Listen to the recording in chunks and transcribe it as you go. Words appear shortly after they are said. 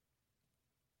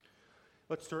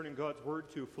Let's turn in God's Word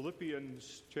to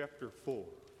Philippians chapter 4.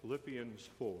 Philippians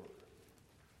 4.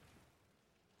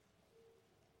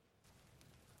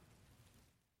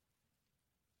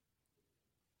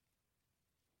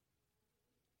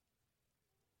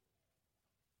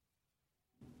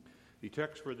 The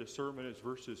text for this sermon is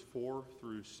verses 4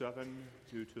 through 7.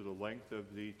 Due to the length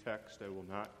of the text, I will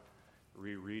not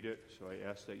reread it, so I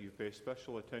ask that you pay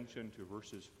special attention to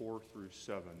verses 4 through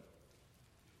 7.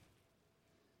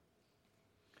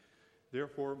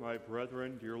 Therefore, my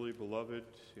brethren, dearly beloved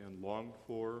and longed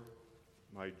for,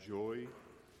 my joy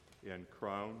and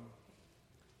crown,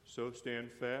 so stand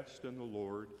fast in the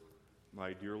Lord,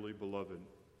 my dearly beloved.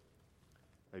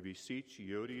 I beseech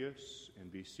Euodias and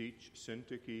beseech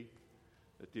Syntyche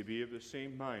that they be of the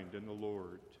same mind in the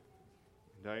Lord.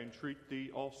 And I entreat thee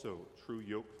also, true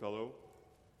yokefellow,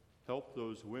 help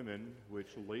those women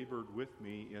which labored with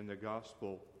me in the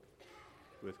gospel,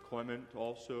 with Clement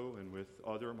also, and with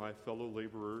other my fellow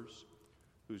laborers,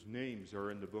 whose names are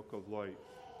in the book of life.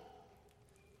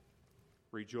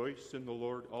 Rejoice in the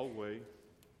Lord always,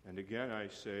 and again I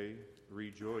say,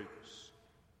 rejoice.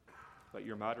 Let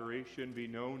your moderation be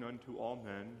known unto all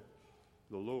men.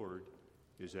 The Lord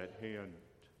is at hand.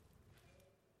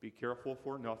 Be careful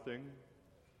for nothing,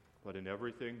 but in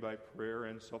everything by prayer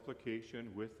and supplication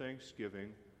with thanksgiving,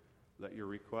 let your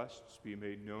requests be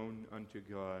made known unto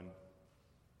God.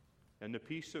 And the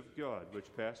peace of God, which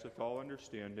passeth all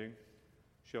understanding,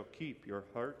 shall keep your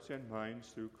hearts and minds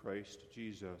through Christ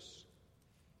Jesus.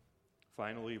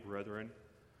 Finally, brethren,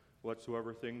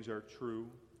 whatsoever things are true,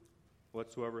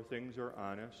 whatsoever things are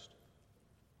honest,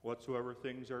 whatsoever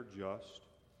things are just,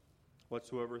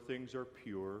 whatsoever things are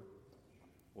pure,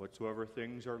 whatsoever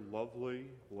things are lovely,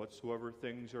 whatsoever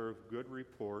things are of good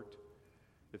report,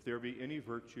 if there be any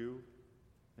virtue,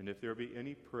 and if there be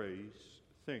any praise,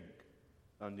 think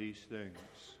on these things.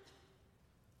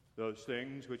 Those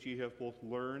things which ye have both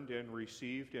learned and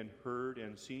received and heard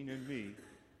and seen in me,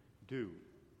 do,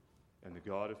 and the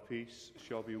God of peace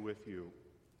shall be with you.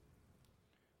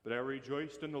 But I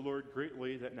rejoiced in the Lord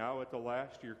greatly that now at the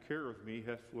last your care of me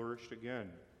hath flourished again,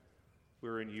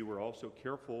 wherein ye were also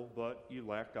careful, but ye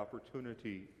lacked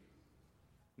opportunity.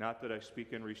 Not that I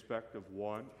speak in respect of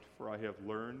want, for I have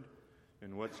learned,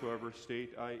 in whatsoever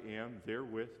state I am,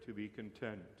 therewith to be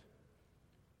content.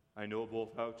 I know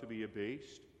both how to be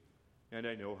abased, and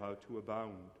I know how to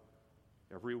abound.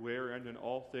 Everywhere and in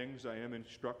all things I am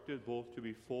instructed both to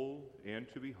be full and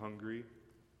to be hungry,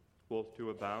 both to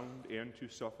abound and to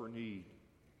suffer need.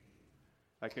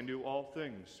 I can do all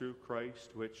things through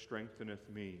Christ which strengtheneth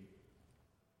me.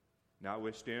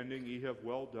 Notwithstanding, ye have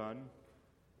well done,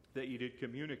 that ye did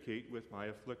communicate with my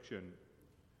affliction.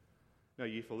 Now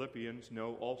ye Philippians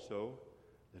know also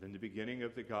that in the beginning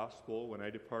of the gospel, when I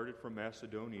departed from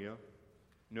Macedonia,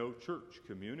 no church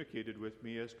communicated with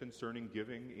me as concerning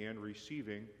giving and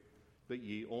receiving, but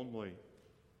ye only.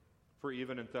 For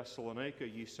even in Thessalonica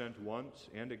ye sent once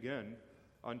and again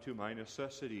unto my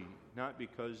necessity, not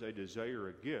because I desire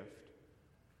a gift,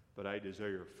 but I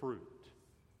desire fruit,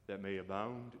 that may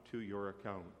abound to your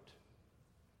account.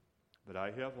 But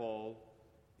I have all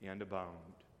and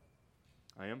abound.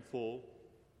 I am full,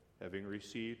 having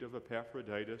received of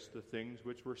Epaphroditus the things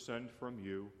which were sent from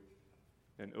you,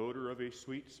 an odor of a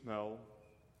sweet smell,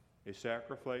 a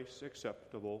sacrifice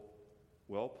acceptable,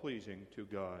 well-pleasing to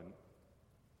God.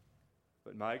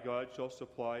 But my God shall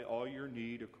supply all your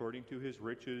need according to his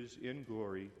riches in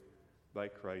glory by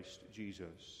Christ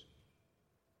Jesus.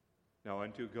 Now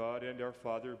unto God and our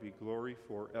Father be glory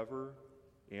forever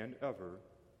and ever.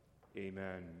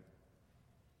 Amen.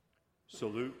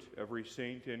 Salute every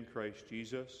saint in Christ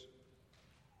Jesus.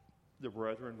 The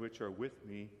brethren which are with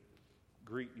me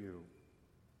greet you.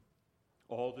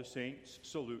 All the saints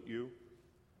salute you,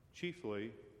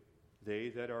 chiefly they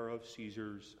that are of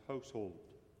Caesar's household.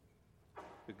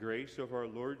 The grace of our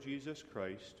Lord Jesus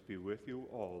Christ be with you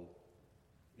all.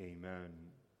 Amen.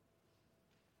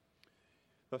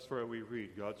 Thus far we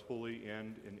read God's holy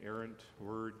and inerrant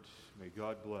word. May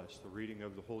God bless the reading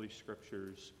of the Holy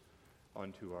Scriptures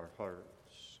unto our hearts.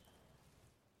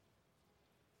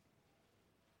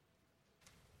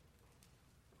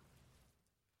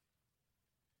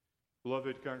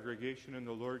 Beloved congregation in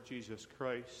the Lord Jesus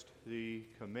Christ, the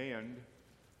command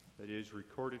that is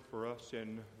recorded for us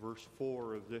in verse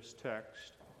 4 of this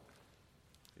text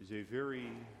is a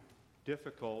very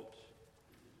difficult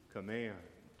command.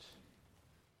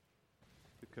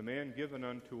 The command given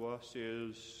unto us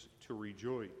is to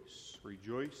rejoice.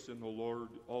 Rejoice in the Lord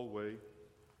always.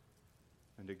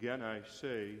 And again I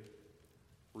say,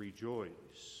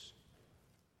 rejoice.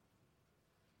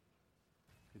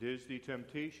 It is the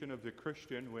temptation of the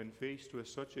Christian when faced with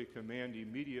such a command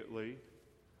immediately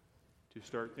to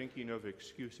start thinking of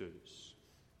excuses.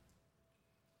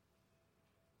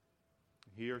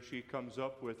 He or she comes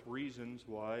up with reasons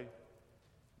why, in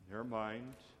their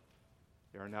mind,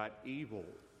 they are not able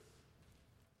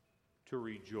to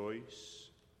rejoice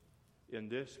in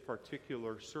this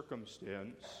particular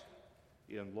circumstance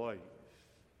in life.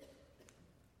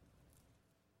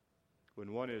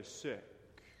 When one is sick,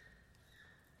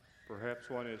 perhaps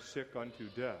one is sick unto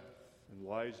death and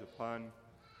lies upon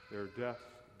their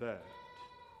deathbed,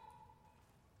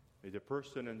 may the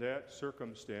person in that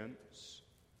circumstance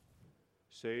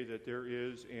say that there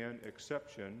is an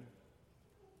exception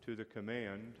to the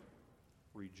command,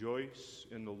 rejoice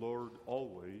in the Lord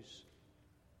always.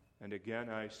 And again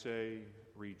I say,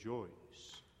 rejoice.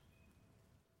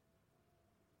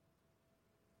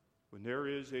 When there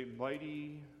is a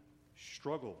mighty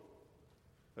struggle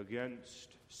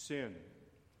against sin,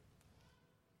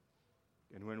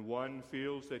 and when one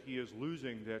feels that he is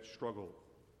losing that struggle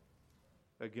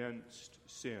against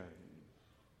sin,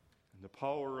 and the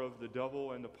power of the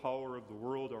devil and the power of the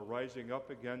world are rising up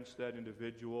against that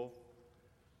individual,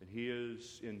 and he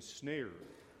is ensnared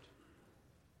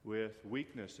with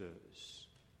weaknesses,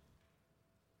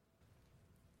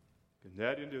 can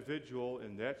that individual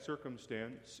in that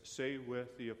circumstance say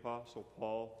with the Apostle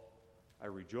Paul, I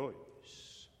rejoice.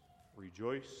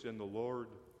 Rejoice in the Lord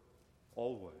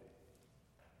always.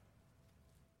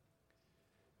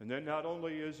 And then not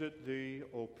only is it the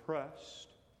oppressed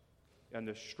and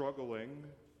the struggling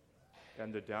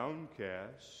and the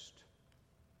downcast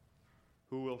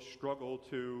who will struggle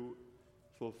to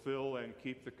fulfill and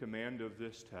keep the command of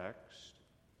this text,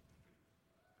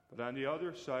 but on the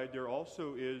other side there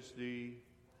also is the,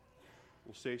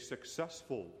 we'll say,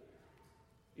 successful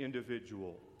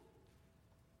individual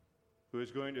who is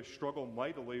going to struggle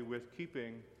mightily with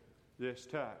keeping this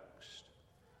text.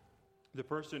 The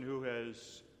person who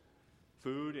has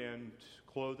food and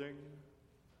clothing,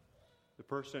 the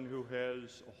person who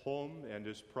has a home and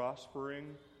is prospering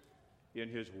in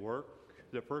his work,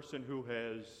 the person who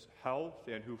has health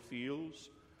and who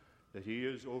feels that he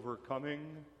is overcoming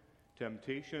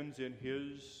temptations in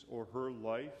his or her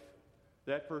life,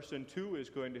 that person too is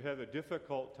going to have a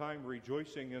difficult time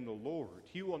rejoicing in the Lord.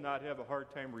 He will not have a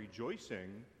hard time rejoicing.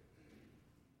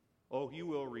 Oh, he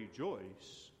will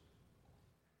rejoice.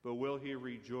 But will he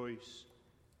rejoice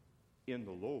in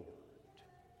the Lord?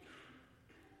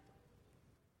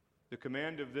 The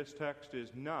command of this text is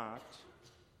not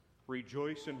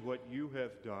rejoice in what you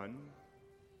have done,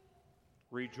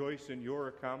 rejoice in your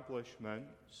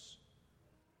accomplishments,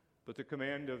 but the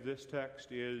command of this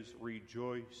text is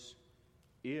rejoice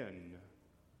in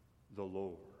the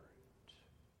Lord.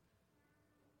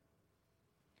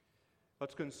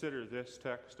 Let's consider this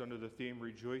text under the theme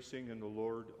rejoicing in the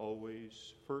Lord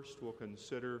always. First, we'll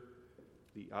consider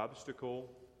the obstacle,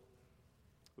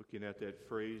 looking at that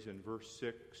phrase in verse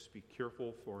 6, be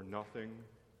careful for nothing.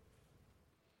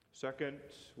 Second,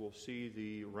 we'll see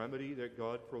the remedy that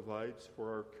God provides for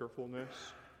our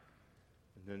carefulness.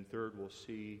 And then third, we'll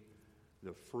see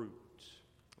the fruit.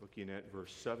 Looking at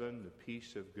verse 7, the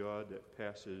peace of God that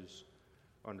passes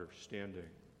understanding.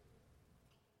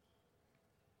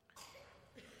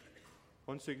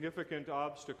 One significant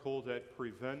obstacle that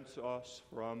prevents us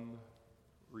from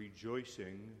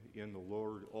rejoicing in the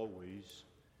Lord always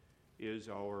is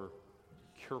our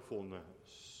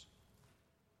carefulness.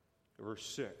 Verse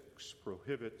 6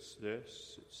 prohibits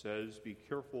this. It says, be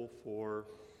careful for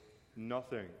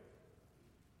nothing.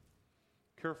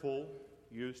 Careful,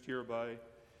 used here by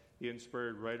the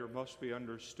inspired writer, must be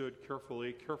understood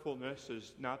carefully. Carefulness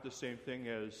is not the same thing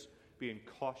as being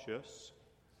cautious.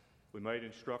 We might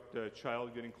instruct a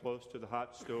child getting close to the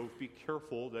hot stove, be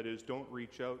careful, that is, don't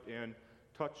reach out and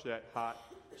touch that hot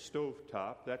stove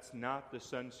top. That's not the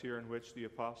sense here in which the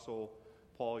Apostle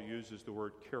Paul uses the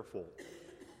word careful.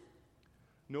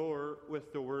 Nor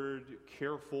with the word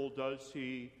careful does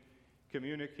he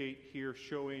communicate here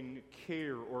showing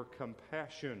care or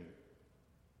compassion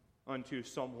unto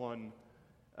someone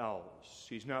else.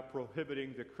 He's not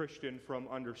prohibiting the Christian from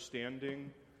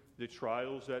understanding the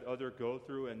trials that others go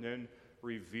through and then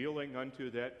revealing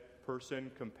unto that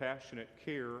person compassionate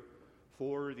care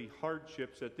for the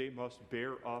hardships that they must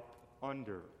bear up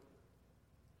under.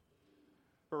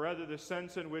 But rather, the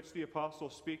sense in which the apostle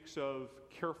speaks of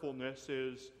carefulness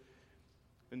is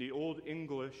in the Old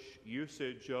English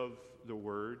usage of the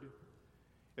word,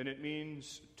 and it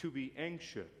means to be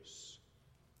anxious,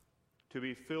 to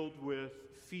be filled with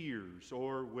fears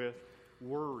or with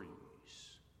worries,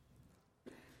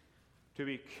 To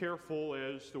be careful,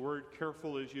 as the word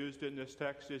careful is used in this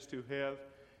text, is to have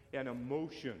an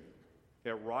emotion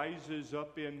that rises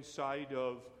up inside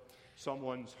of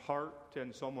someone's heart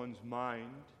and someone's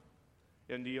mind.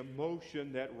 And the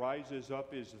emotion that rises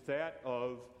up is that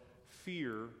of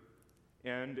fear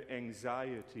and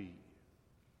anxiety.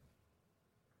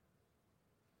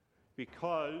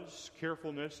 Because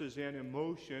carefulness is an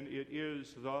emotion, it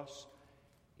is thus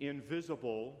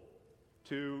invisible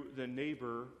to the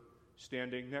neighbor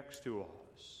standing next to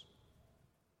us.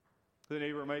 The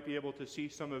neighbor might be able to see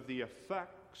some of the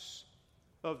effects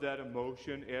of that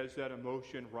emotion as that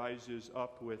emotion rises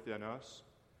up within us,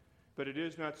 but it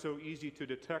is not so easy to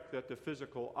detect that the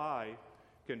physical eye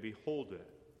can behold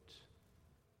it.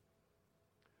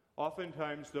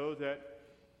 Oftentimes, though, that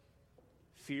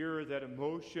fear, that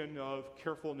emotion of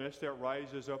carefulness that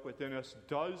rises up within us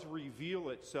does reveal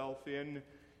itself in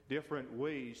different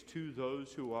ways to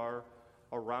those who are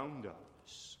around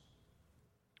us.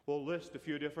 We'll list a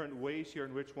few different ways here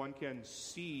in which one can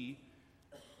see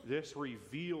this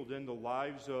revealed in the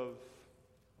lives of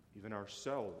even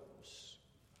ourselves.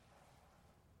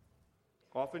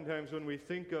 Oftentimes when we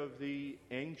think of the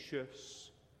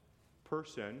anxious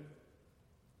person,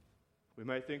 we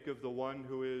might think of the one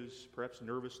who is perhaps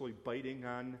nervously biting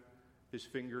on his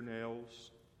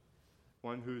fingernails,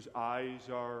 one whose eyes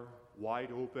are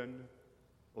wide open,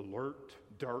 alert,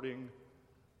 darting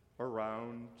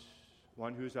around,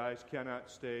 one whose eyes cannot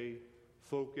stay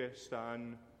focused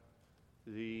on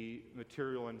the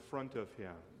material in front of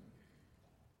him.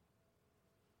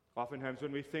 Oftentimes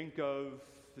when we think of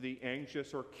the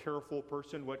anxious or careful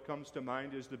person, what comes to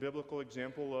mind is the biblical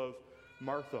example of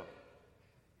Martha,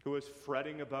 who was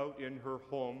fretting about in her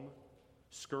home,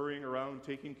 scurrying around,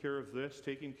 taking care of this,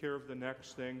 taking care of the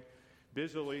next thing,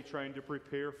 busily trying to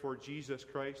prepare for Jesus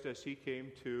Christ as he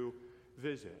came to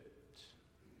visit.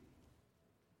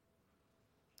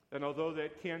 And although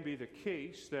that can be the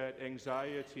case, that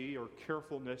anxiety or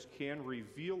carefulness can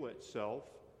reveal itself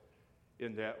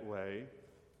in that way,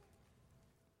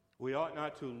 we ought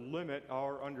not to limit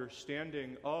our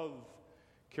understanding of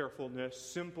carefulness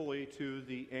simply to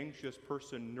the anxious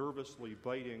person nervously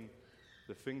biting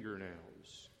the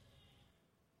fingernails.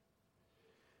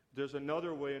 There's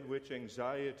another way in which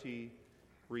anxiety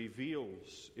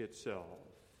reveals itself.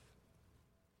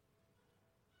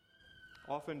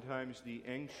 Oftentimes, the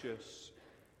anxious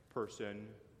person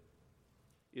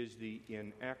is the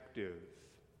inactive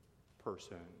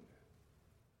person.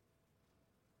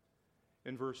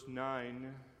 In verse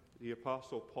 9, the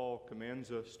Apostle Paul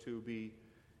commands us to be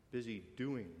busy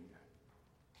doing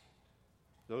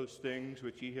those things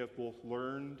which ye have both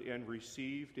learned and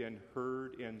received and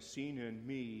heard and seen in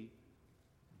me,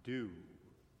 do.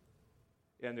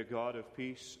 And the God of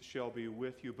peace shall be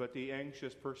with you. But the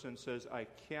anxious person says, I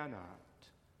cannot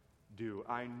do.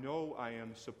 I know I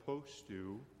am supposed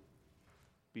to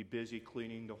be busy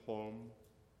cleaning the home,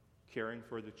 caring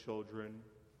for the children,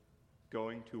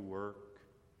 going to work,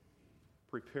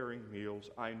 preparing meals.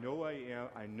 I know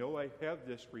I have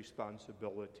this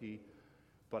responsibility,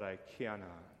 but I cannot.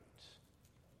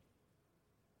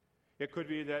 It could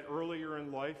be that earlier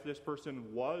in life this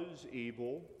person was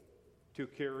able to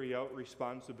carry out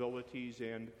responsibilities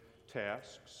and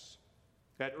tasks.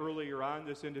 That earlier on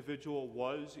this individual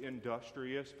was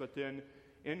industrious, but then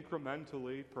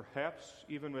incrementally, perhaps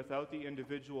even without the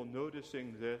individual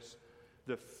noticing this,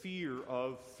 the fear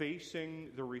of facing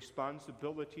the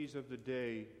responsibilities of the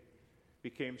day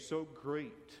became so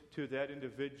great to that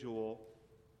individual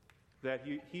that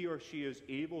he or she is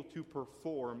able to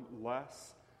perform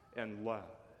less and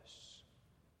less.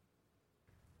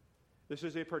 This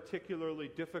is a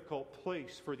particularly difficult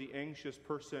place for the anxious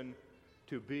person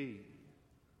to be,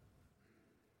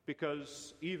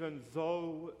 because even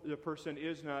though the person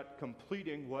is not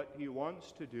completing what he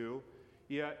wants to do,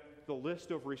 yet the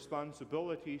list of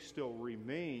responsibilities still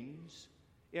remains,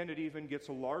 and it even gets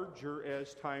larger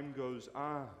as time goes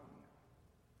on.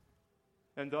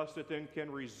 And thus it then can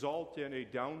result in a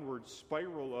downward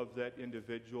spiral of that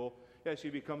individual as he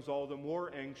becomes all the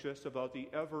more anxious about the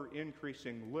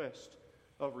ever-increasing list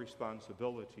of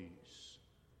responsibilities.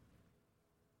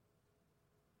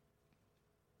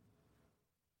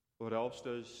 What else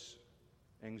does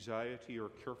anxiety or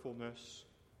carefulness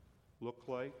look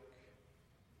like?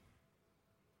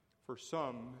 For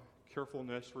some,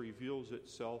 carefulness reveals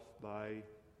itself by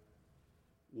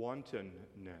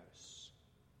wantonness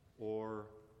or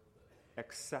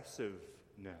excessiveness.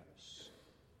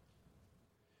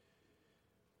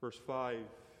 Verse 5,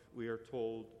 we are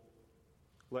told,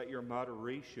 let your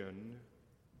moderation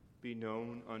be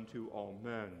known unto all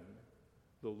men.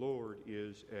 The Lord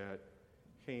is at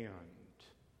hand.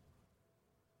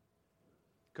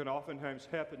 can oftentimes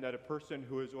happen that a person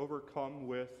who is overcome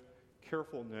with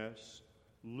carefulness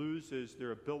loses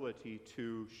their ability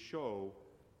to show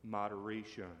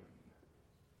moderation.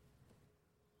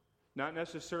 Not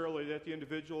necessarily that the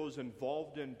individual is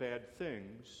involved in bad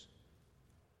things,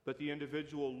 but the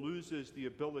individual loses the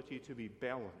ability to be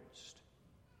balanced,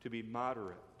 to be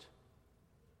moderate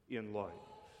in life.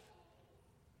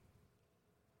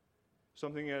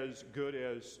 Something as good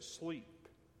as sleep,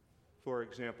 for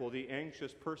example, the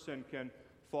anxious person can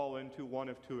fall into one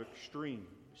of two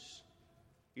extremes.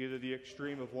 Either the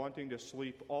extreme of wanting to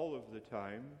sleep all of the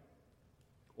time,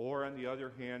 or on the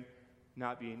other hand,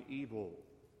 not being able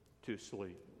to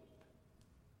sleep.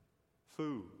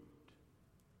 Food.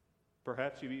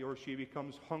 Perhaps he or she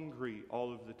becomes hungry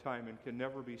all of the time and can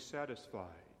never be satisfied.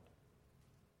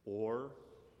 Or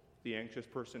the anxious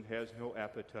person has no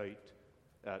appetite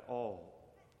at all.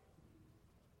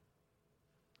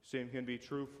 Same can be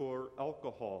true for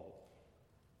alcohol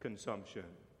consumption,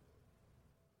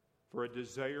 for a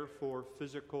desire for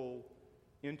physical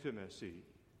intimacy,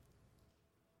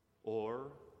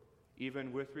 or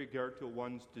even with regard to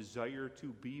one's desire to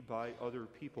be by other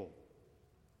people,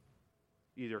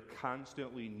 either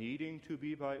constantly needing to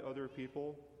be by other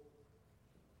people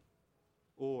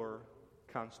or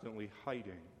constantly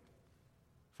hiding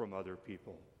from other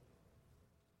people.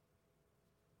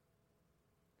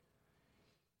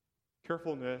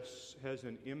 Carefulness has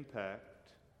an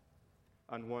impact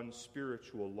on one's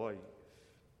spiritual life.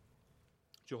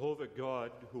 Jehovah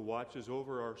God, who watches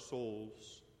over our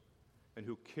souls and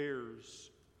who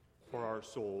cares for our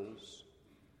souls,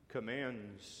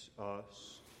 commands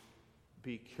us,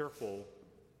 be careful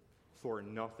for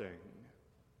nothing.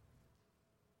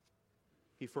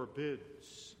 He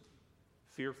forbids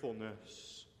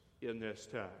fearfulness in this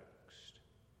text.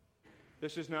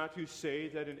 This is not to say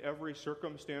that in every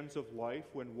circumstance of life,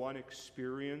 when one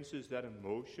experiences that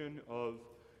emotion of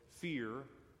fear,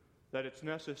 that it's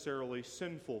necessarily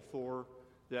sinful for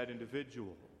that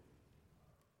individual.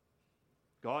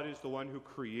 God is the one who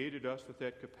created us with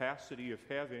that capacity of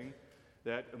having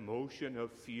that emotion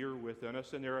of fear within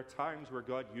us, and there are times where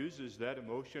God uses that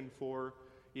emotion for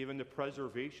even the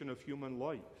preservation of human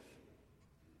life.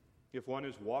 If one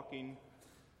is walking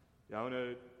down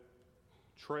a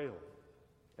trail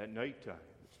at nighttime,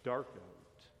 it's dark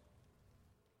out,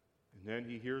 and then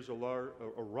he hears a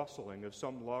rustling of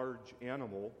some large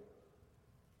animal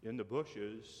in the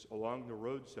bushes along the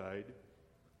roadside,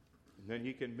 and then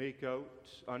he can make out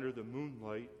under the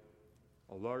moonlight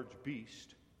a large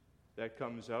beast that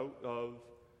comes out of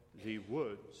the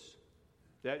woods.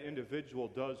 That individual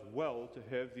does well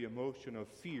to have the emotion of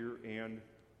fear and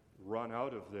run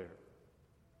out of there.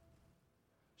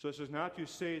 So this is not to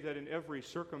say that in every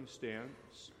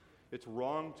circumstance it's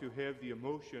wrong to have the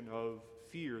emotion of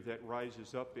fear that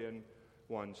rises up in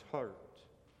one's heart.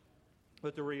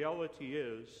 But the reality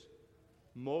is,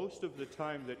 most of the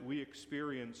time that we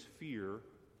experience fear,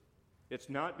 it's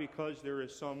not because there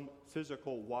is some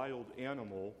physical wild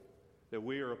animal that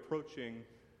we are approaching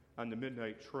on the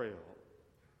midnight trail.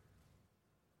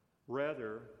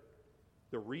 Rather,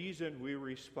 the reason we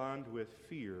respond with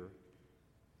fear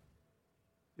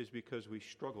is because we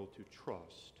struggle to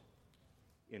trust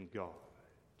in God.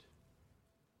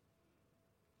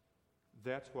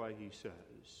 That's why he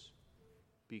says,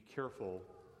 be careful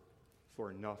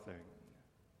for nothing.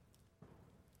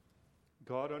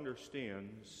 God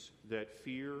understands that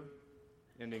fear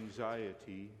and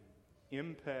anxiety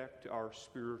impact our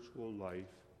spiritual life,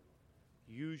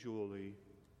 usually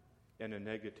in a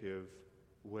negative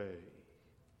way.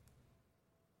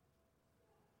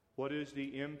 What is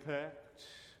the impact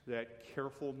that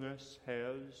carefulness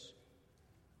has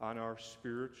on our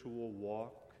spiritual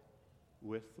walk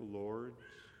with the Lord?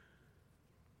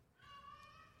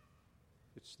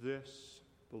 It's this,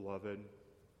 beloved.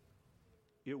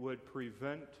 It would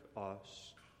prevent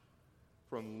us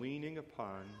from leaning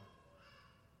upon,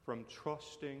 from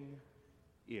trusting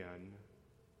in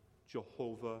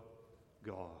Jehovah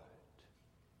God.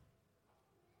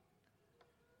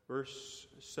 Verse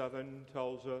 7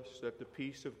 tells us that the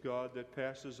peace of God that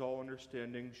passes all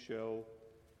understanding shall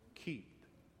keep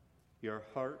your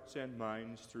hearts and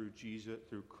minds through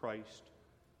Christ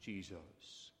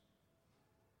Jesus.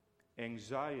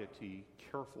 Anxiety,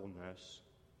 carefulness,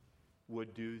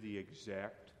 would do the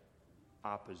exact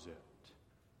opposite.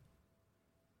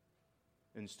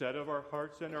 Instead of our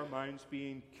hearts and our minds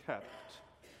being kept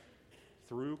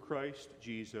through Christ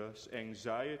Jesus,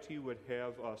 anxiety would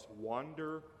have us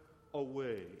wander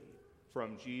away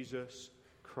from Jesus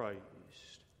Christ.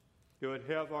 It would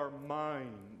have our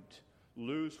mind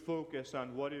lose focus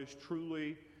on what is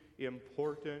truly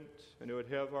important, and it would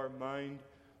have our mind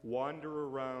wander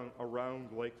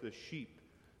around like the sheep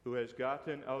who has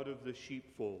gotten out of the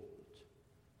sheepfold.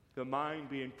 The mind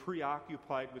being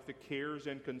preoccupied with the cares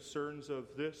and concerns of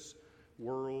this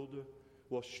world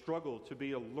will struggle to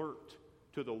be alert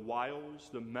to the wiles,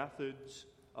 the methods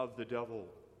of the devil.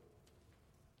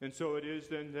 And so it is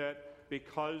then that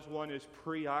because one is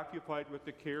preoccupied with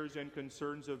the cares and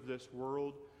concerns of this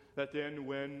world, that then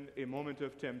when a moment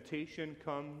of temptation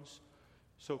comes,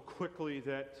 so quickly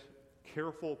that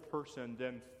careful person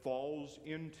then falls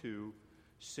into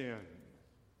sin.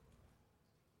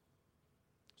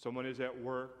 Someone is at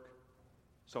work.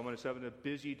 Someone is having a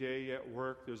busy day at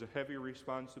work. There's a heavy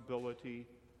responsibility.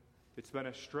 It's been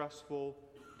a stressful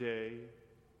day.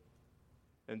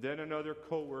 And then another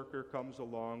coworker comes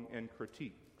along and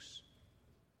critiques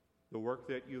the work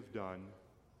that you've done,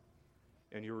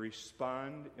 and you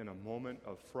respond in a moment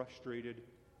of frustrated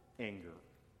anger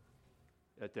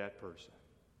at that person.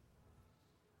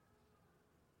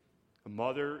 A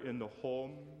mother in the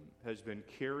home has been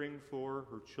caring for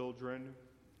her children.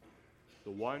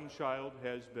 The one child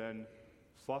has been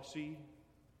fussy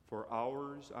for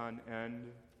hours on end.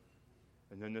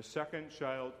 And then the second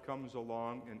child comes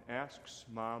along and asks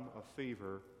mom a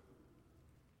favor,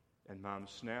 and mom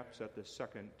snaps at the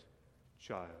second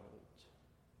child.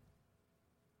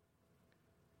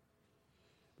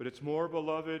 But it's more,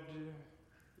 beloved,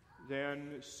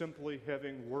 than simply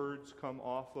having words come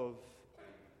off of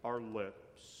our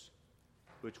lips,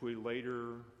 which we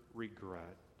later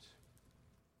regret.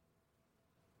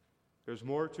 There's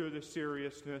more to the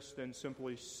seriousness than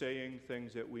simply saying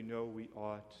things that we know we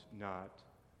ought not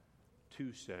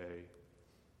to say.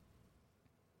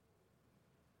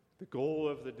 The goal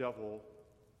of the devil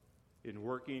in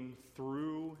working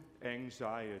through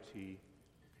anxiety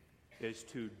is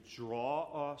to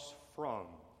draw us from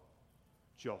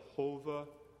Jehovah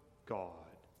God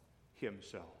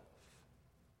himself.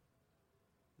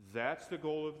 That's the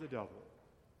goal of the devil.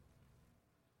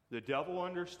 The devil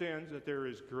understands that there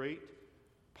is great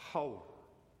power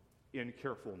in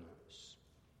carefulness.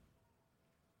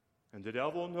 And the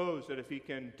devil knows that if he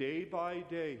can day by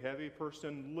day have a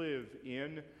person live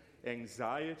in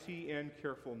anxiety and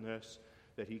carefulness,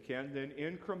 that he can then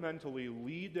incrementally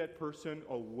lead that person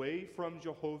away from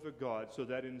Jehovah God, so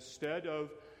that instead of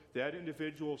that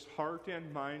individual's heart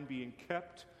and mind being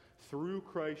kept through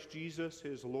Christ Jesus,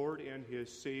 his Lord and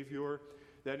his Savior,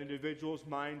 that individual's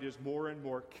mind is more and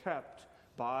more kept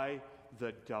by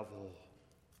the devil.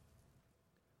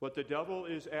 What the devil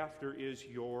is after is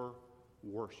your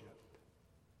worship.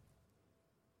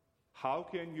 How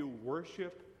can you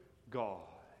worship God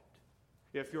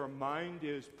if your mind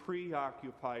is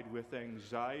preoccupied with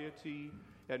anxiety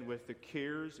and with the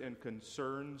cares and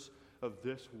concerns of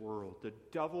this world? The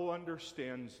devil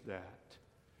understands that.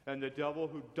 And the devil,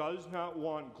 who does not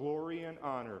want glory and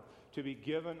honor to be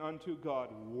given unto God,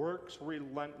 works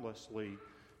relentlessly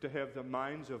to have the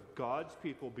minds of God's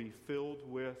people be filled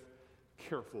with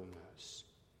carefulness,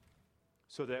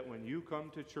 so that when you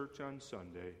come to church on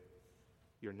Sunday,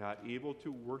 you're not able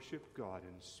to worship God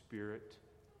in spirit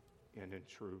and in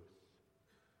truth.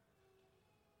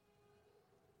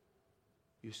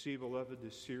 You see, beloved, the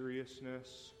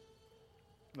seriousness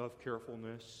of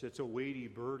carefulness. It's a weighty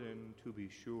burden, to be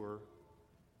sure.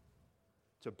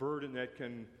 It's a burden that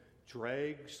can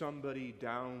drag somebody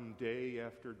down day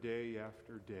after day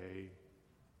after day.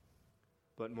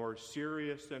 But more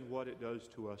serious than what it does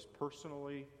to us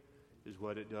personally is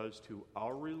what it does to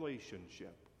our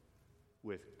relationship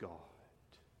with God.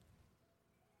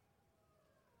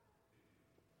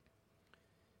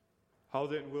 How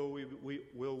then will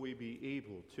we be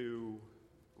able to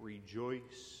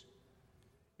rejoice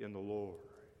in the Lord?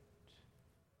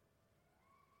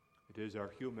 It is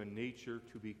our human nature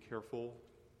to be careful,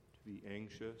 to be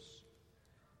anxious.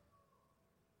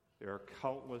 There are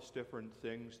countless different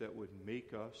things that would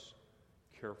make us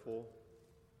careful.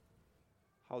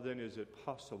 How then is it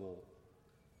possible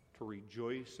to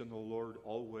rejoice in the Lord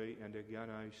always? And again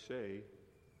I say,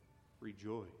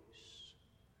 rejoice.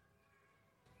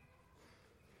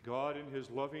 God, in his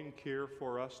loving care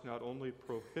for us, not only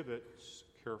prohibits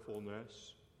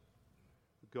carefulness,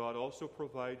 God also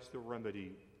provides the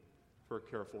remedy for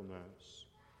carefulness.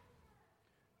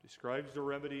 Describes the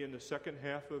remedy in the second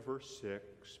half of verse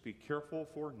 6. Be careful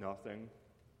for nothing,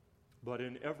 but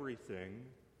in everything,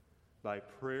 by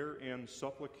prayer and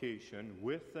supplication,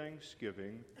 with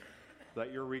thanksgiving,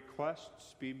 let your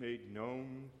requests be made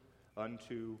known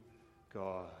unto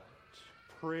God.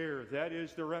 Prayer, that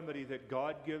is the remedy that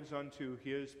God gives unto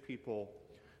his people.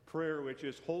 Prayer, which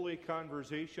is holy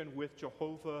conversation with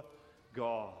Jehovah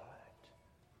God.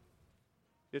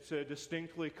 It's a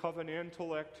distinctly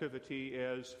covenantal activity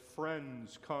as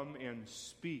friends come and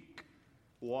speak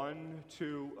one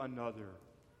to another.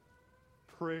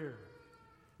 Prayer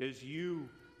is you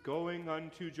going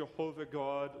unto Jehovah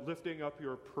God, lifting up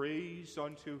your praise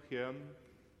unto Him,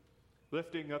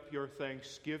 lifting up your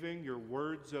thanksgiving, your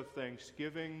words of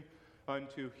thanksgiving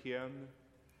unto Him,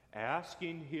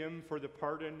 asking Him for the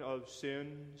pardon of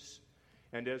sins,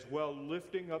 and as well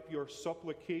lifting up your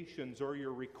supplications or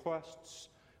your requests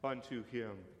unto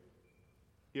Him.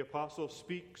 The apostle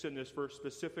speaks in this verse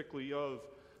specifically of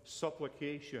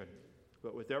supplication,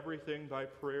 but with everything by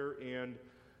prayer and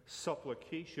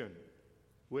supplication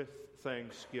with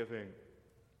thanksgiving.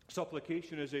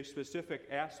 Supplication is a specific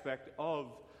aspect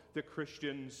of the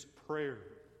Christian's prayer.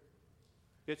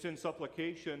 It's in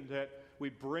supplication that we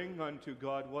bring unto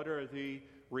God what are the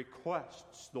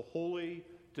requests, the holy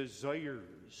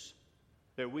desires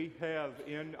that we have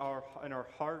in our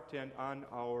heart and on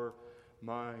our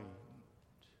mind.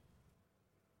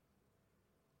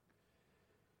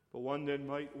 But one then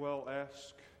might well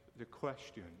ask the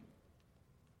question,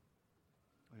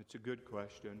 and it's a good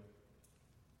question,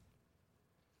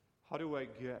 how do I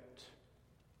get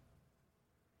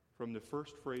from the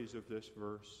first phrase of this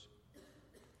verse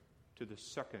to the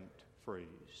second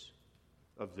phrase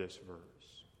of this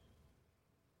verse?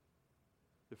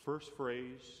 The first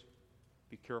phrase,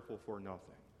 be careful for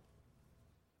nothing.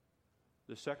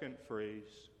 The second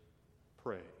phrase,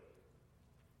 pray.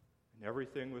 And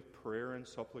everything with prayer and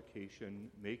supplication,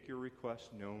 make your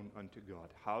request known unto God.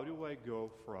 How do I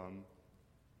go from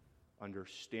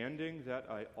understanding that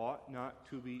I ought not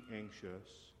to be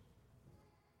anxious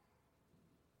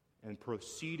and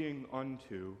proceeding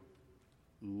unto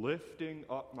lifting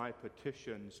up my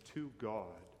petitions to God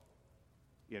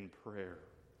in prayer?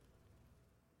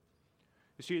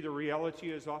 You see, the reality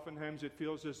is oftentimes it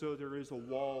feels as though there is a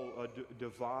wall, a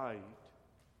divide.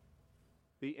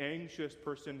 The anxious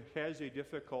person has a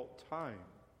difficult time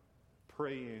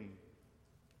praying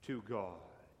to God.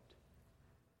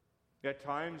 At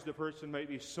times, the person might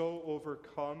be so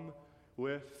overcome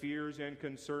with fears and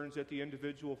concerns that the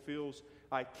individual feels,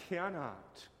 I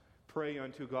cannot pray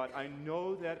unto God. I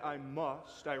know that I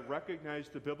must. I recognize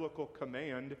the biblical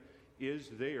command is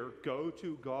there. Go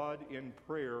to God in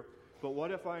prayer. But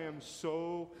what if I am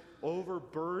so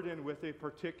overburdened with a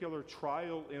particular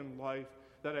trial in life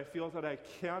that I feel that I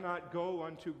cannot go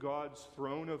unto God's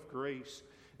throne of grace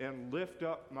and lift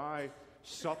up my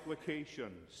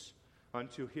supplications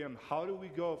unto Him? How do we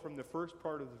go from the first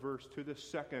part of the verse to the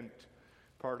second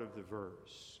part of the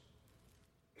verse?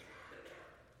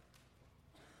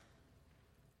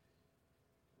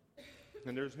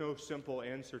 And there's no simple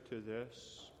answer to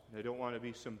this. I don't want to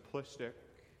be simplistic.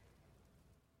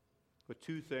 But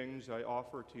two things I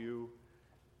offer to you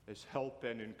as help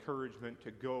and encouragement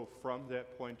to go from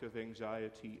that point of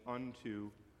anxiety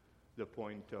unto the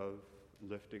point of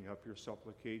lifting up your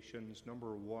supplications.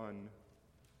 Number one,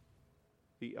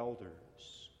 the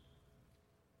elders.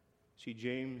 See,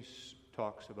 James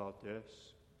talks about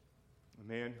this. A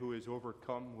man who is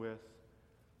overcome with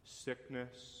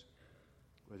sickness,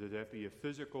 whether that be a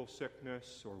physical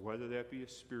sickness or whether that be a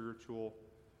spiritual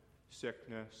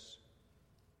sickness.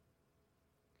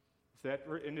 If that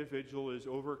individual is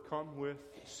overcome with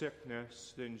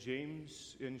sickness, then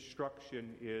James'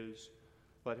 instruction is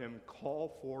let him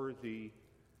call for the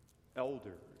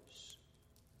elders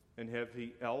and have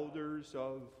the elders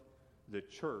of the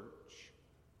church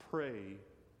pray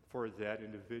for that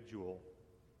individual.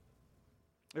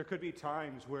 There could be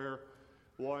times where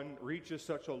one reaches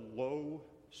such a low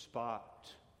spot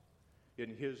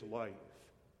in his life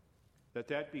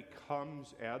that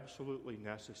becomes absolutely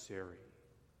necessary.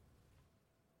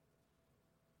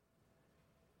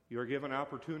 You are given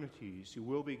opportunities, you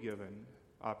will be given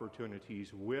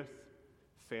opportunities with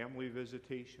family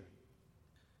visitation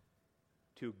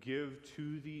to give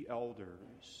to the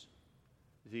elders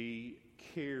the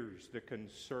cares, the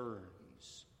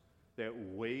concerns that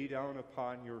weigh down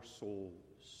upon your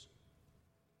souls.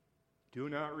 Do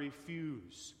not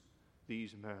refuse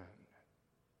these men,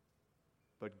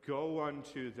 but go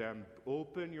unto them.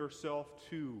 Open yourself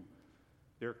to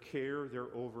their care,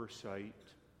 their oversight,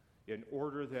 in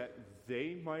order that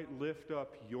they might lift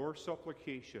up your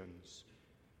supplications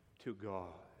to God.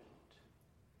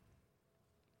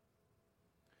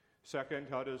 Second,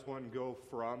 how does one go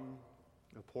from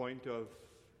a point of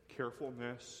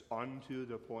carefulness unto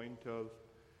the point of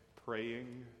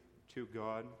praying to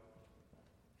God?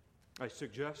 I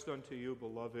suggest unto you,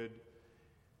 beloved,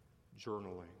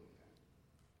 journaling.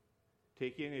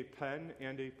 Taking a pen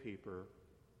and a paper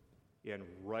and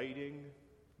writing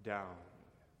down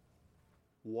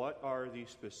What are the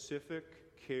specific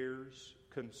cares,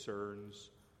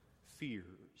 concerns,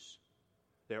 fears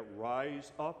that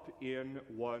rise up in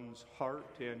one's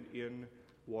heart and in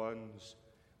one's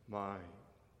mind?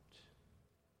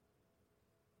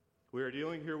 We are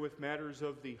dealing here with matters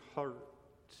of the heart.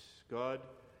 God,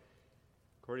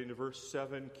 according to verse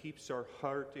 7, keeps our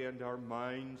heart and our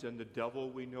minds, and the devil,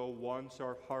 we know, wants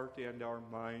our heart and our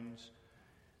minds.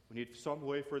 We need some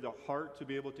way for the heart to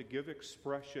be able to give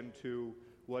expression to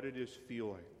what it is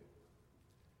feeling.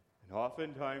 And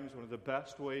oftentimes, one of the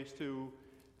best ways to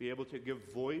be able to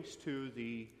give voice to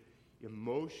the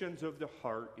emotions of the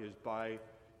heart is by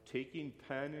taking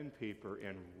pen and paper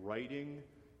and writing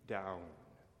down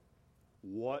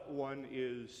what one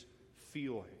is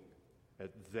feeling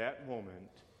at that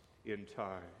moment in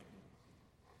time.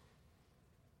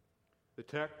 The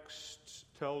text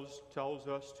tells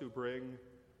us to bring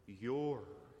your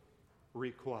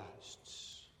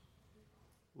requests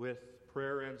with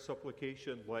prayer and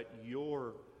supplication. Let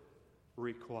your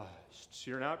requests.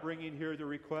 You're not bringing here the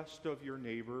request of your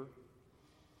neighbor,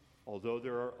 although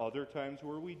there are other times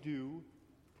where we do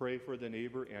pray for the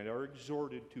neighbor and are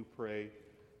exhorted to pray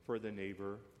for the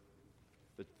neighbor.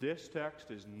 But this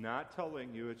text is not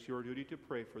telling you it's your duty to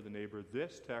pray for the neighbor.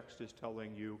 This text is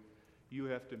telling you you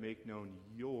have to make known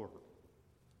your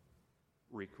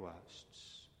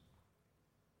requests.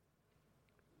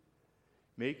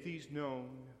 Make these known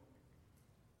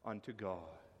unto God.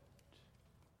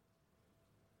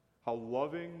 How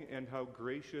loving and how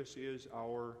gracious is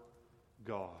our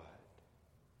God.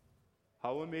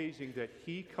 How amazing that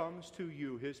He comes to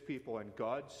you, His people, and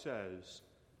God says,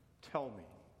 tell me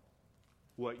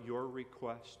what your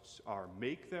requests are.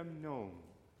 Make them known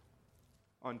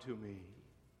unto me.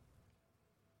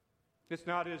 It's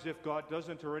not as if God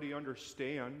doesn't already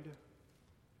understand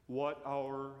what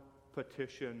our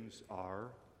petitions are.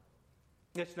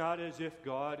 It's not as if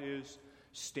God is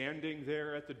standing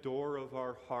there at the door of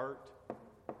our heart,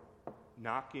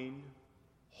 knocking,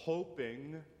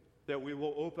 hoping that we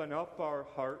will open up our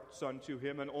hearts unto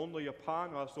Him, and only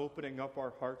upon us opening up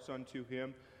our hearts unto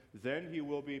Him, then He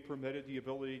will be permitted the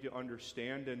ability to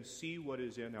understand and see what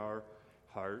is in our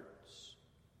hearts.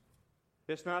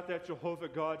 It's not that Jehovah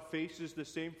God faces the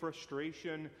same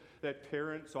frustration that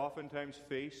parents oftentimes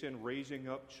face in raising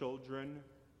up children.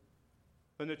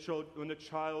 When the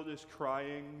child is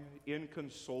crying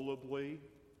inconsolably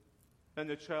and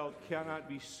the child cannot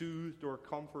be soothed or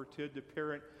comforted, the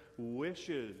parent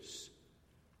wishes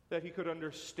that he could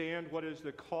understand what is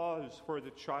the cause for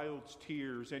the child's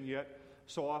tears, and yet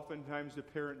so oftentimes the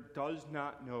parent does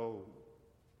not know.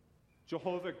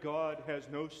 Jehovah God has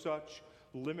no such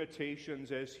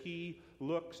limitations as He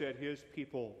looks at His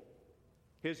people.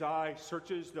 His eye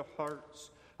searches the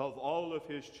hearts of all of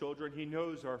His children. He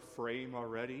knows our frame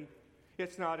already.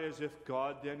 It's not as if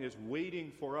God then is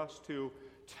waiting for us to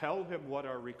tell Him what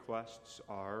our requests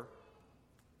are.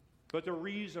 But the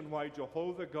reason why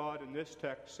Jehovah God in this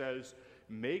text says,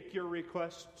 make your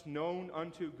requests known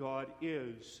unto God,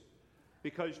 is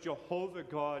because Jehovah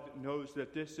God knows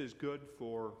that this is good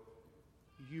for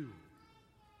you.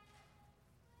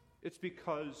 It's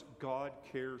because God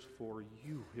cares for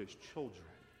you, His children.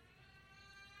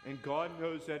 And God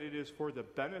knows that it is for the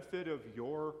benefit of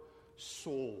your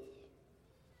soul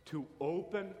to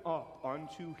open up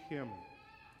unto Him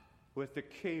with the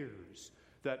cares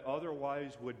that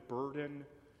otherwise would burden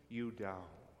you down.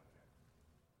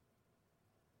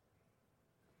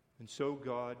 And so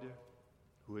God,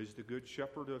 who is the good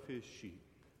shepherd of His sheep,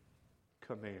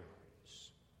 commands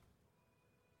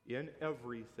in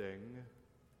everything.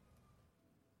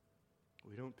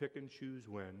 We don't pick and choose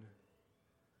when.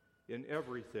 In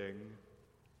everything,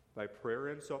 by prayer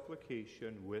and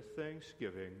supplication with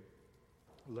thanksgiving,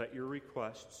 let your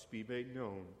requests be made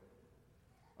known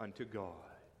unto God.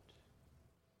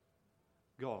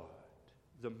 God,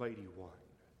 the mighty one,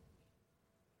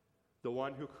 the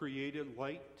one who created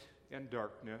light and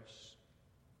darkness,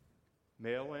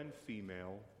 male and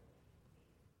female,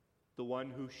 the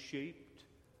one who shaped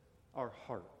our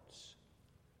hearts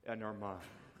and our minds.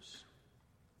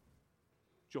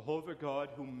 Jehovah God,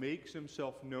 who makes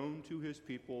Himself known to His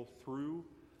people through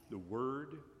the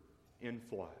Word in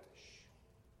flesh.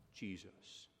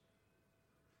 Jesus.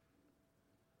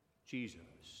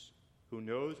 Jesus, who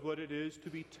knows what it is to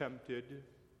be tempted,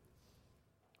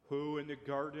 who in the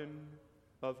Garden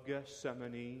of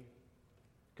Gethsemane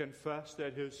confessed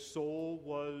that His soul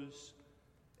was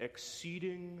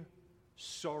exceeding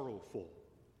sorrowful,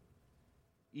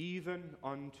 even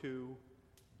unto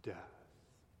death.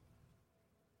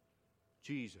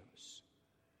 Jesus,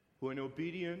 who in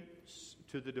obedience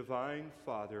to the Divine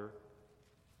Father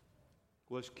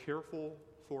was careful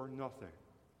for nothing,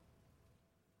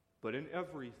 but in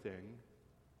everything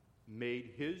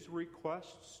made his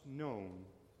requests known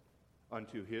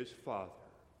unto his Father.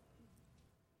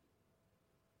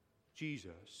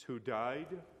 Jesus, who died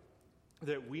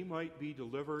that we might be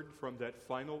delivered from that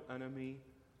final enemy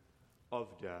of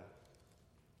death,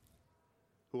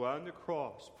 who on the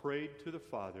cross prayed to the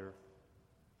Father,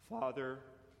 Father,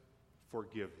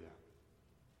 forgive them,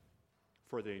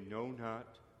 for they know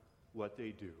not what they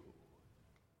do.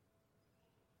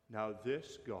 Now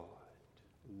this God,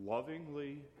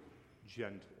 lovingly,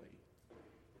 gently,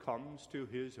 comes to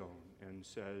his own and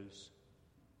says,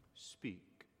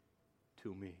 speak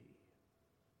to me.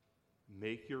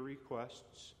 Make your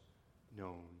requests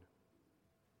known.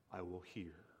 I will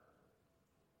hear.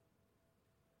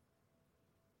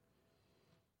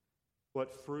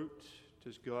 What fruit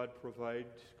does God provide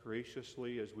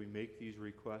graciously as we make these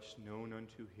requests known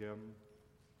unto him?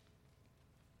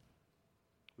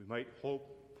 We might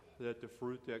hope that the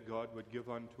fruit that God would give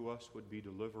unto us would be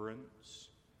deliverance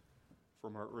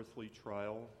from our earthly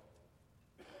trial.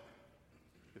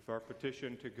 If our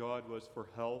petition to God was for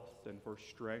health and for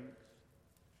strength,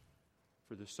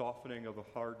 for the softening of a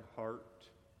hard heart,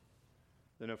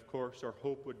 then of course our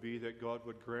hope would be that God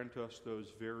would grant us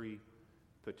those very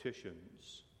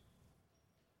petitions.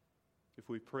 If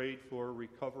we prayed for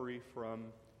recovery from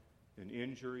an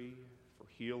injury, for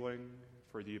healing,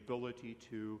 for the ability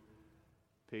to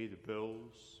pay the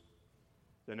bills,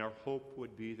 then our hope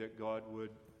would be that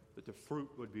the fruit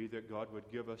would be that God would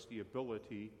give us the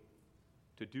ability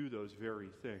to do those very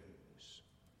things.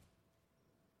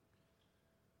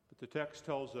 But the text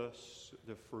tells us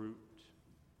the fruit.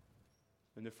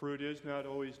 And the fruit is not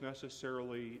always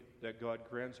necessarily that God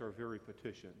grants our very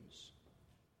petitions.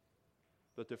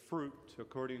 But the fruit,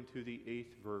 according to the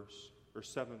 8th verse, or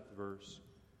 7th verse,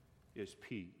 is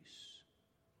peace.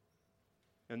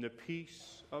 And the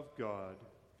peace of God,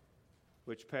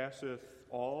 which passeth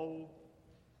all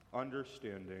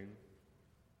understanding,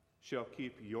 shall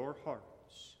keep your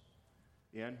hearts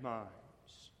and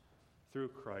minds through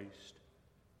Christ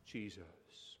Jesus.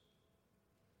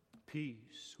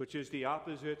 Peace, which is the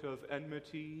opposite of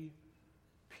enmity.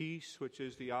 Peace, which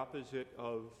is the opposite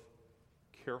of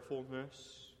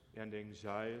carefulness and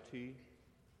anxiety.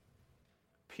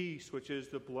 Peace, which is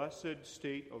the blessed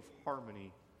state of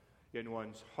harmony in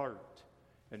one's heart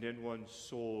and in one's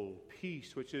soul.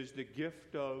 Peace, which is the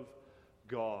gift of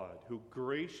God, who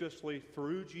graciously,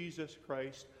 through Jesus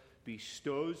Christ,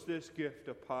 bestows this gift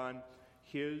upon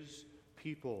his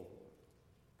people.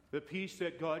 The peace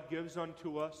that God gives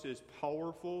unto us is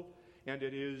powerful and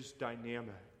it is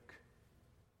dynamic.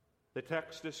 The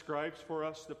text describes for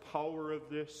us the power of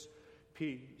this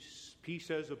peace. Peace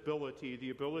as ability. The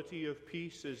ability of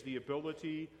peace is the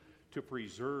ability to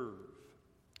preserve.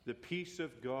 The peace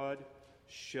of God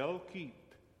shall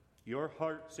keep your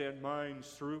hearts and minds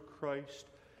through Christ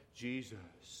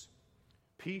Jesus.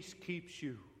 Peace keeps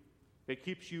you. It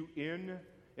keeps you in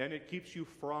and it keeps you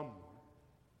from.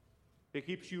 It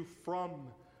keeps you from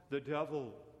the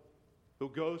devil, who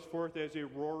goes forth as a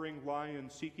roaring lion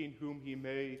seeking whom he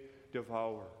may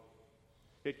devour.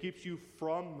 It keeps you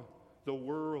from the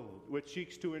world, which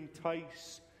seeks to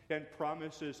entice and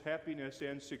promises happiness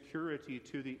and security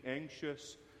to the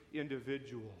anxious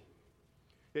individual.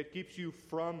 It keeps you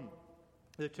from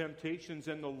the temptations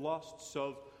and the lusts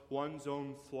of one's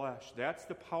own flesh. That's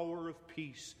the power of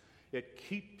peace. It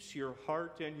keeps your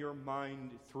heart and your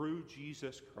mind through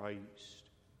Jesus Christ.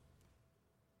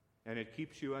 And it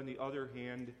keeps you, on the other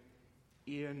hand,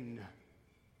 in.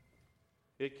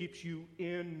 It keeps you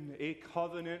in a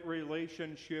covenant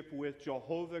relationship with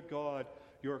Jehovah God,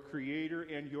 your Creator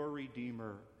and your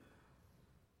Redeemer.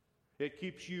 It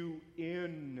keeps you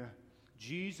in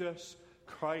Jesus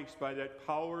Christ by that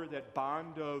power, that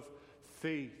bond of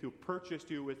faith, who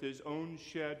purchased you with his own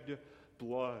shed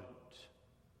blood.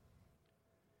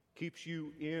 Keeps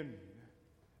you in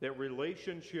that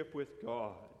relationship with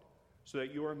God so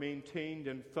that you are maintained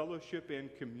in fellowship and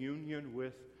communion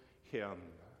with him.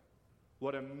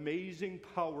 What amazing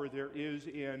power there is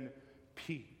in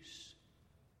peace.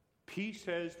 Peace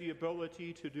has the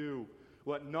ability to do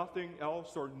what nothing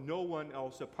else or no one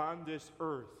else upon this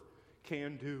earth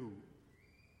can do.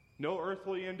 No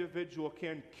earthly individual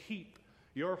can keep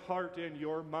your heart and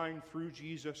your mind through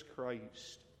Jesus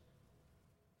Christ.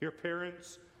 Your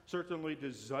parents certainly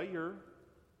desire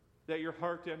that your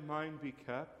heart and mind be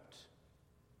kept.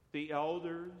 The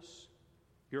elders,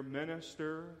 your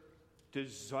minister,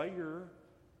 desire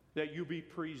that you be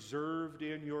preserved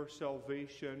in your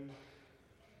salvation.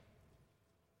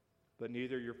 But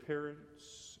neither your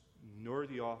parents nor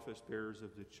the office bearers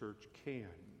of the church can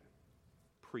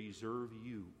preserve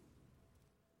you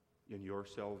in your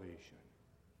salvation.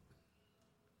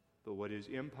 But what is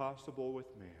impossible with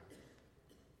man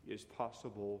is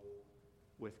possible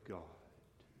with God.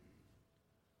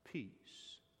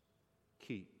 Peace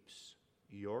keeps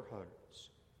your hearts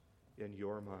and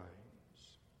your minds.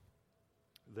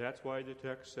 That's why the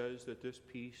text says that this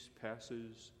peace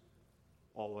passes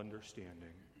all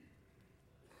understanding.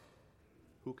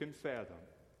 Who can fathom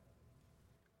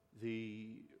the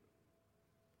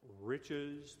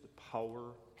riches, the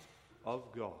power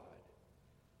of God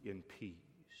in peace?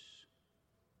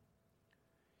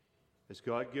 As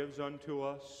God gives unto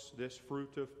us this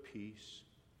fruit of peace,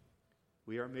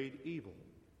 we are made able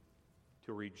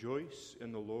to rejoice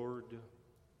in the Lord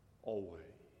always.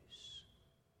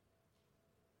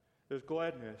 There's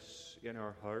gladness in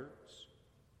our hearts,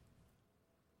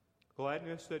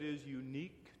 gladness that is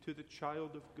unique to the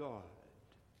child of God.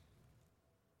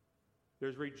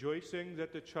 There's rejoicing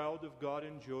that the child of God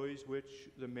enjoys, which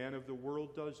the man of the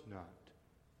world does not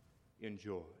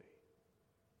enjoy.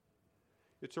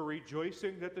 It's a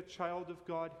rejoicing that the child of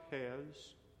God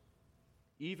has,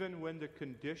 even when the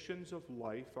conditions of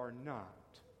life are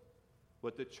not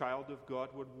what the child of God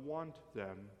would want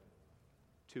them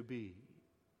to be.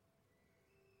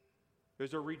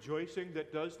 There's a rejoicing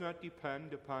that does not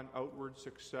depend upon outward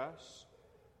success,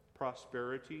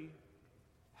 prosperity,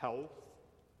 health,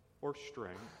 or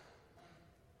strength.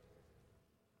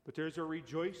 But there's a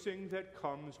rejoicing that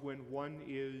comes when one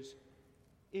is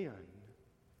in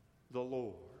the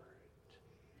Lord.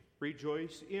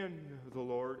 Rejoice in the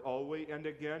Lord always, and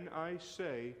again I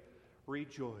say,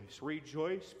 rejoice.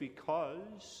 Rejoice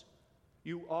because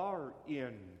you are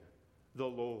in the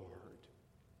Lord.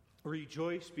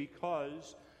 Rejoice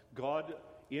because God,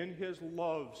 in His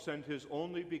love, sent His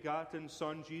only begotten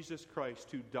Son, Jesus Christ,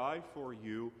 to die for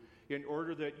you in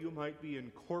order that you might be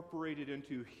incorporated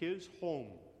into His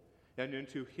home and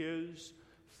into His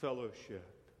fellowship.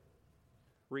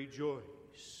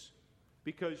 Rejoice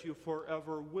because you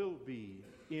forever will be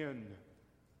in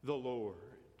the Lord.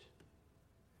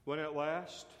 When at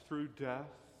last, through death,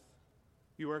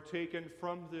 you are taken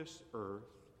from this earth,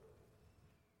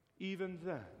 even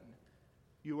then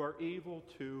you are able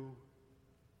to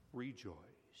rejoice.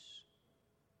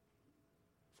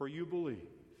 For you believe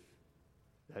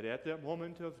that at that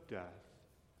moment of death,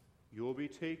 you will be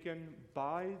taken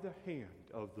by the hand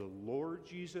of the Lord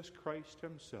Jesus Christ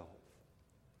Himself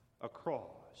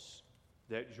across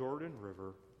that Jordan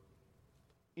River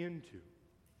into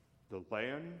the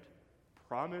land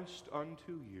promised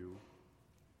unto you,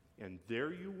 and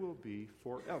there you will be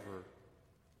forever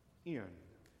in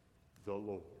the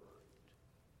Lord.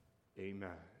 Amen.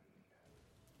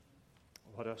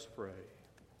 Let us pray.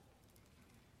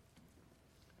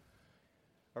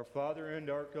 Our Father and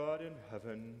our God in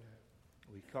heaven,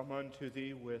 we come unto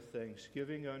Thee with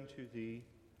thanksgiving unto Thee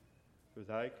for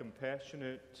Thy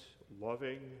compassionate,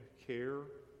 loving care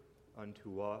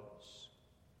unto us.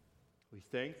 We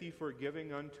thank Thee for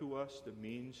giving unto us the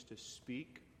means to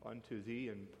speak unto Thee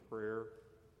in prayer.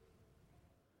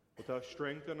 But Thou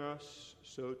strengthen us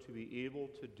so to be able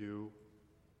to do.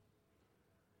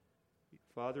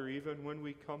 Father, even when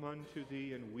we come unto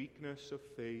Thee in weakness of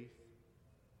faith,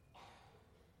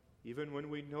 even when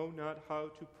we know not how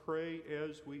to pray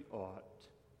as we ought,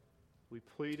 we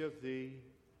plead of Thee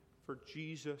for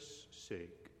Jesus'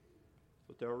 sake,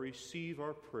 that Thou receive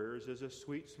our prayers as a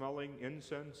sweet-smelling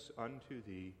incense unto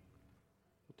Thee,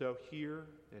 that Thou hear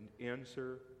and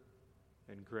answer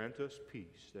and grant us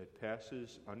peace that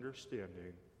passes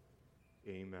understanding.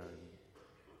 Amen.